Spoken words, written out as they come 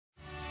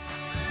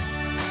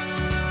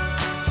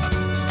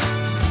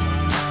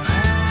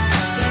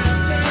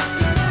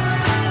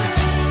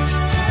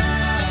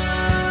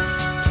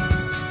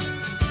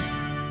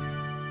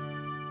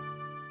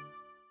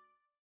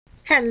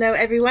Hello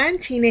everyone,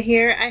 Tina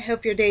here. I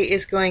hope your day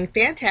is going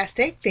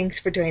fantastic. Thanks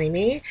for joining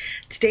me.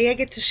 Today I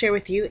get to share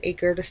with you a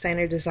Gerda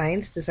Steiner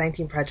Designs design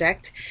team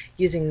project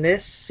using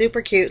this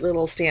super cute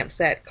little stamp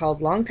set called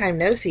Long Time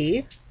No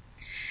See.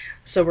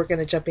 So we're going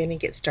to jump in and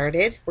get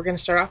started. We're going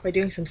to start off by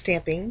doing some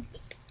stamping.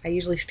 I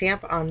usually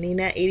stamp on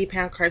Nina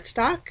 80-pound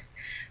cardstock.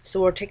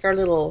 So we'll take our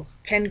little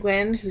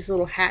penguin whose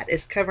little hat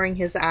is covering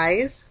his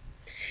eyes.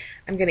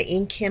 I'm going to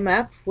ink him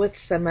up with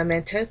some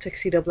Memento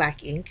Tuxedo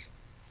Black ink.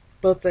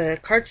 Both the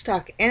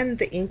cardstock and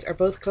the ink are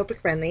both Copic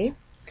friendly.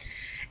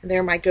 And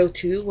they're my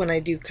go-to when I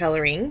do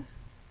coloring.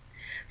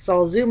 So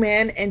I'll zoom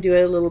in and do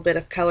a little bit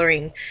of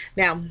coloring.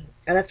 Now,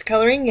 I left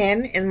coloring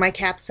in and my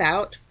caps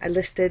out. I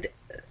listed,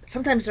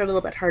 sometimes they're a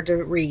little bit hard to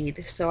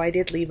read, so I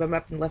did leave them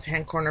up in the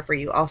left-hand corner for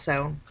you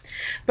also.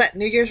 But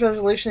New Year's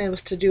resolution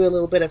was to do a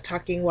little bit of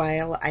talking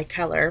while I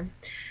color.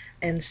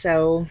 And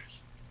so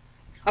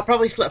I'll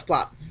probably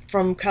flip-flop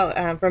from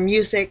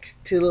music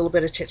to a little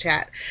bit of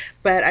chit-chat.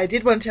 But I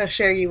did want to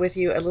share with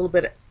you a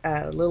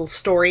little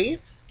story,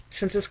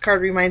 since this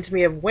card reminds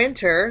me of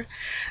winter.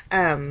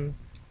 When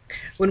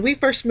we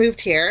first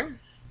moved here,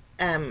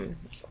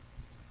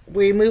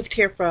 we moved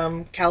here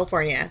from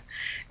California,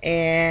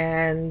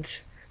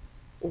 and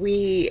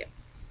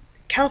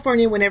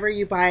California, whenever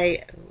you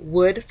buy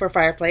wood for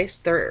fireplace,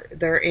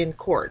 they're in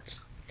cords.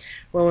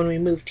 Well, when we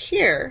moved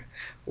here,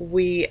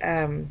 we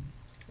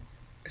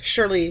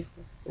surely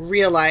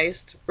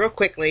realized real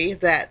quickly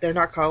that they're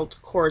not called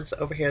cords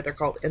over here. They're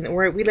called, and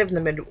we live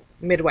in the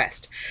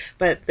Midwest,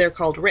 but they're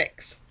called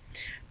ricks.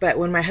 But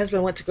when my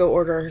husband went to go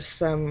order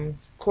some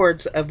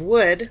cords of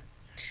wood,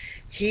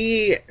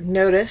 he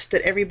noticed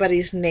that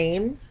everybody's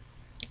name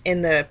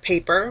in the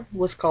paper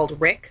was called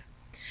Rick.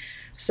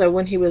 So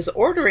when he was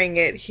ordering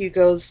it, he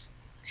goes,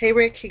 "Hey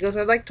Rick," he goes,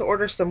 "I'd like to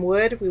order some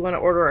wood. We want to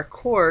order a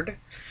cord."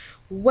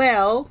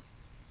 Well,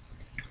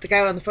 the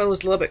guy on the phone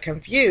was a little bit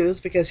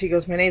confused because he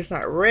goes, "My name's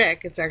not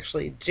Rick, it's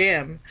actually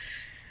Jim."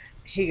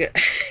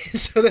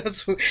 So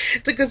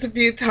it took us a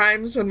few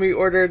times when we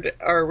ordered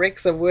our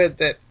ricks of wood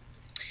that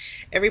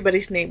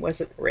everybody's name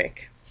wasn't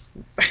Rick.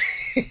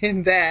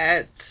 And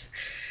that's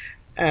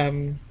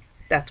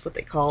what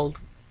they called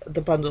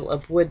the bundle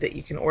of wood that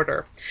you can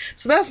order.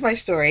 So that's my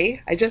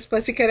story. I just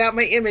fussy cut out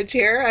my image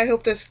here. I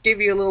hope this gave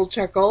you a little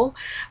chuckle.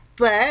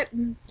 But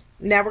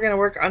now we're going to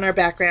work on our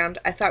background.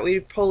 I thought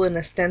we'd pull in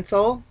a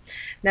stencil.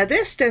 Now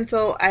this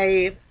stencil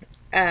I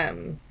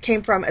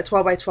came from a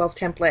 12 by 12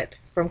 template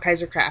from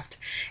Kaisercraft,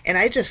 and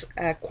I just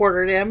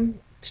quartered him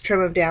to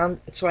trim them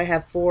down, so I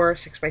have 4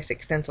 6 by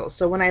 6 stencils.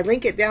 So when I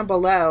link it down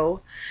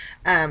below,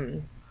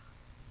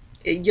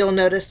 you'll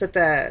notice that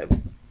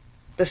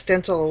the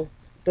stencil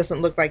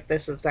doesn't look like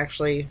this. It's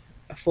actually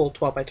a full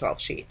 12 by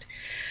 12 sheet.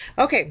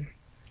 Okay,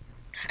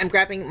 I'm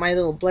grabbing my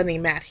little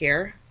blending mat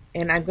here,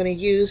 and we're going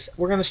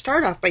to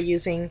start off by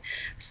using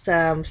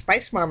some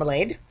Spice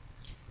Marmalade.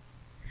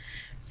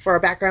 For our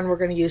background, we're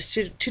going to use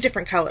two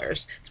different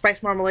colors.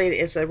 Spice Marmalade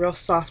is a real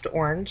soft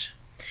orange,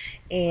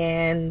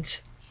 and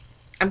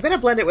I'm going to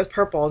blend it with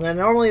purple. Now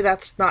normally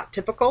that's not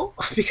typical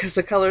because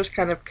the colors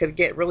kind of could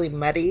get really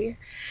muddy,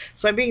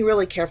 so I'm being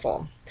really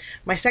careful.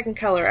 My second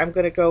color, I'm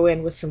going to go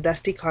in with some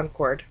Dusty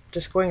Concord,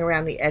 just going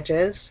around the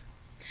edges.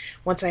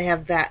 Once I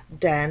have that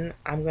done,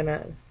 I'm going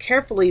to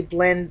carefully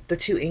blend the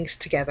two inks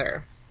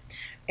together.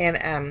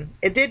 And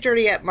it did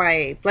dirty up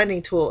my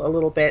blending tool a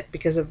little bit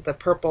because of the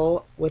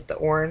purple with the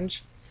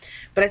orange.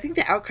 But I think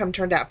the outcome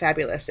turned out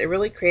fabulous. It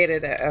really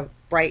created a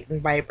bright and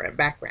vibrant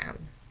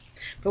background.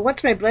 But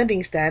once my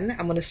blending's done,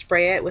 I'm going to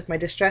spray it with my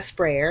Distress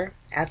sprayer,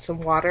 add some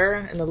water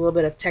and a little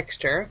bit of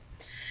texture.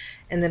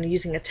 And then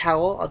using a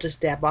towel, I'll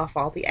just dab off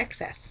all the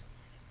excess.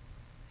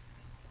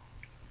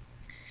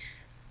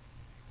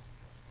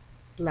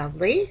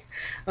 Lovely.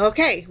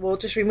 Okay, we'll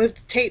just remove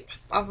the tape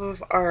off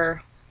of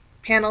our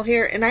panel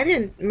here. And I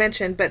didn't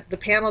mention, but the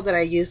panel that I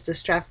used is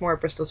Strathmore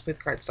Bristol Smooth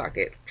Cardstock.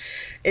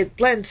 It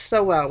blends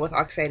so well with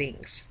Oxide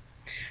inks.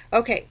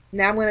 Okay,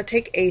 now I'm going to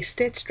take a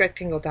stitched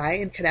rectangle die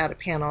and cut out a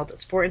panel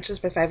that's 4 inches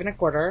by 5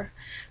 1/4.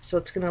 So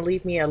it's going to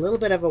leave me a little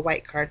bit of a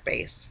white card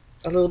base,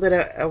 a little bit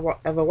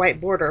of a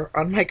white border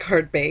on my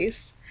card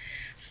base.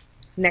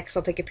 Next,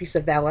 I'll take a piece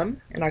of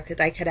vellum and I'll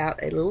die cut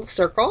out a little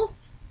circle.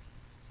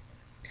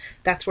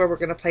 That's where we're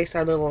going to place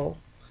our little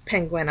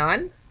penguin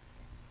on.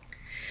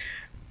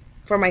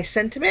 For my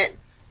sentiment,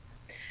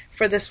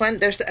 for this one,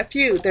 there's a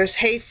few. There's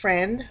 "Hey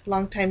friend,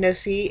 long time no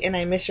see, and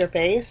I miss your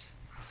face."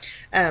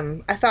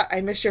 I thought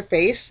 "I miss your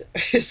face"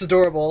 is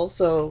adorable,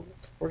 so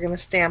we're going to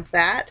stamp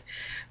that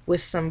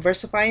with some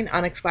VersaFine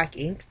Onyx Black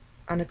ink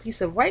on a piece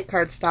of white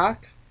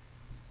cardstock.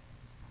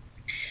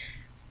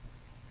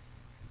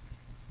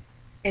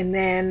 And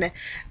then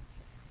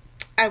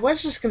I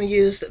was just going to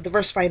use the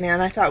VersaFine,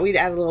 and I thought we'd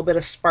add a little bit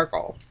of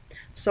sparkle.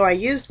 So I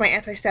used my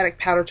anti-static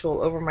powder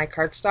tool over my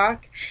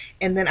cardstock,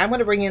 and then I'm going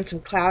to bring in some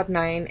Cloud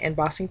 9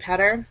 embossing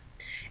powder.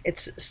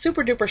 It's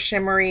super duper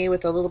shimmery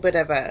with a little bit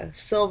of a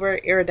silver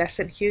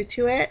iridescent hue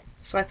to it,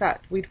 so I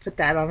thought we'd put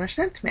that on our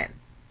sentiment.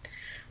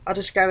 I'll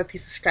just grab a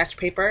piece of scratch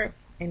paper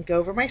and go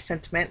over my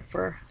sentiment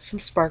for some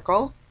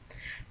sparkle.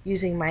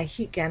 using my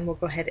heat gun, we'll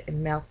go ahead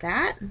and melt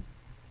that.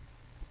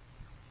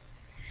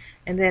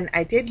 And then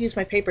I did use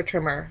my paper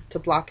trimmer to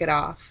block it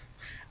off.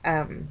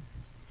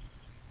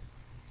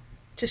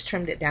 Just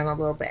trimmed it down a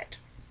little bit.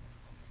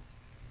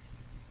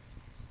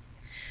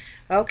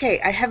 Okay,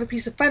 I have a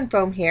piece of fun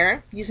foam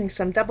here using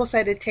some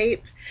double-sided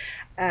tape.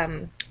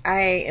 I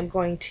am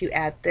going to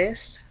add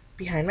this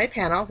behind my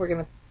panel. We're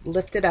going to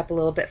lift it up a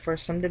little bit for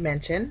some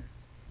dimension.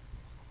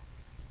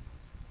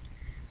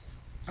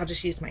 I'll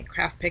just use my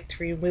craft pick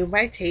to remove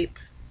my tape.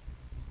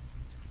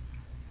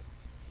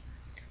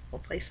 We'll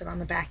place it on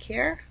the back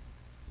here.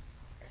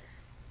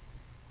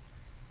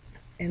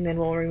 And then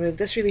we'll remove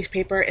this release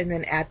paper and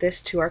then add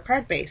this to our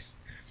card base.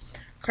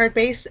 Card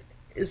base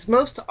is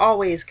most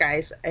always,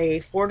 guys,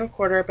 a 4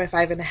 1/4 by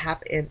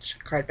 5.5 inch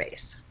card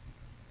base.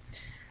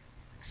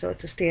 So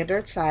it's a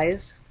standard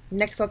size.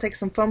 Next I'll take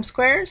some foam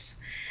squares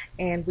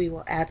and we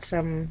will add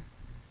some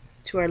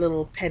to our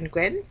little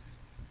penguin.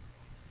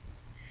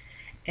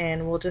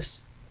 And we'll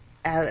just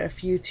add a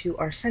few to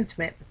our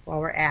sentiment while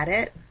we're at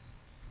it.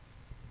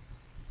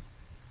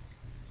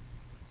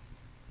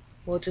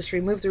 We'll just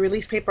remove the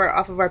release paper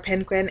off of our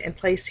penguin and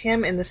place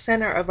him in the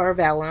center of our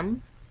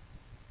vellum.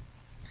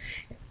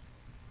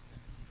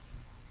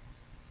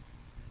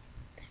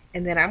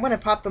 And then I'm going to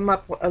pop them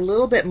up a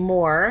little bit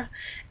more,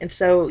 and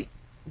so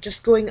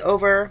just going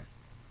over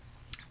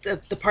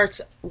the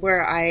parts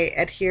where I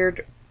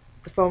adhered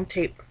the foam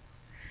tape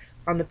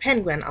on the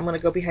penguin, I'm going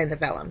to go behind the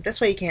vellum. This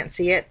way you can't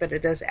see it, but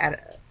it does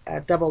add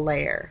a double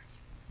layer.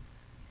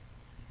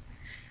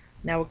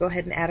 Now we'll go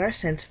ahead and add our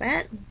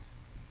sentiment.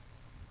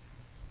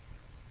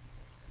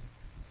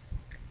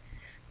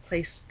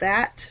 Place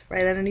that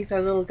right underneath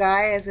our little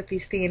guy as if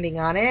he's standing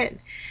on it.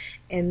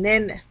 And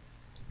then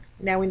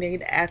now we need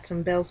to add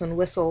some bells and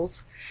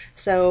whistles.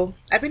 So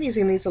I've been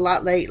using these a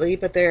lot lately,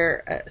 but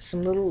they're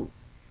some little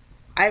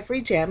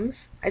ivory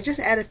gems. I just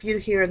add a few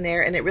here and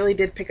there, and it really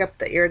did pick up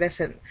the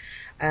iridescent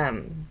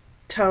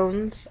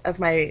tones of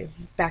my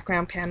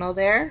background panel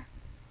there.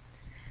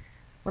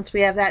 Once we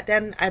have that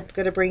done, I'm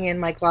going to bring in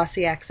my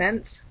glossy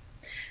accents.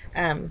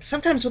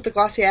 Sometimes with the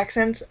glossy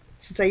accents,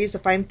 since I use a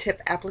fine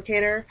tip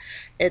applicator,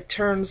 it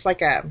turns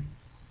like a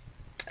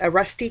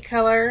rusty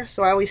color,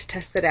 so I always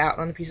test it out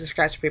on a piece of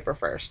scratch paper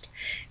first,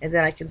 and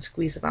then I can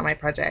squeeze it on my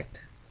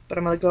project. But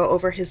I'm going to go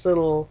over his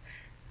little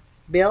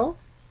bill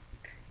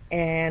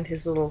and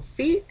his little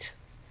feet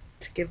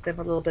to give them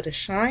a little bit of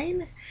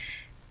shine.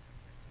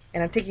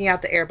 And I'm taking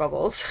out the air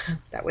bubbles.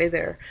 That way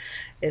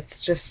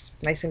it's just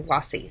nice and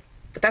glossy.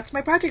 But that's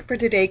my project for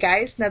today,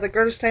 guys. Now the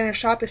Gerda Steiner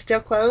shop is still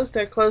closed.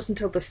 They're closed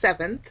until the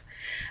 7th.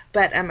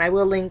 But I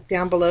will link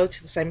down below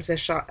to the Simon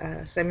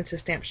Says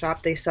Stamp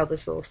Shop. They sell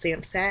this little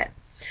stamp set.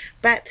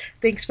 But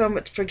thanks so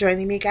much for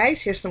joining me,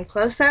 guys. Here's some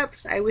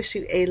close-ups. I wish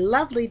you a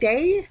lovely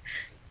day,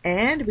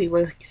 and we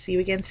will see you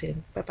again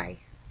soon. Bye-bye.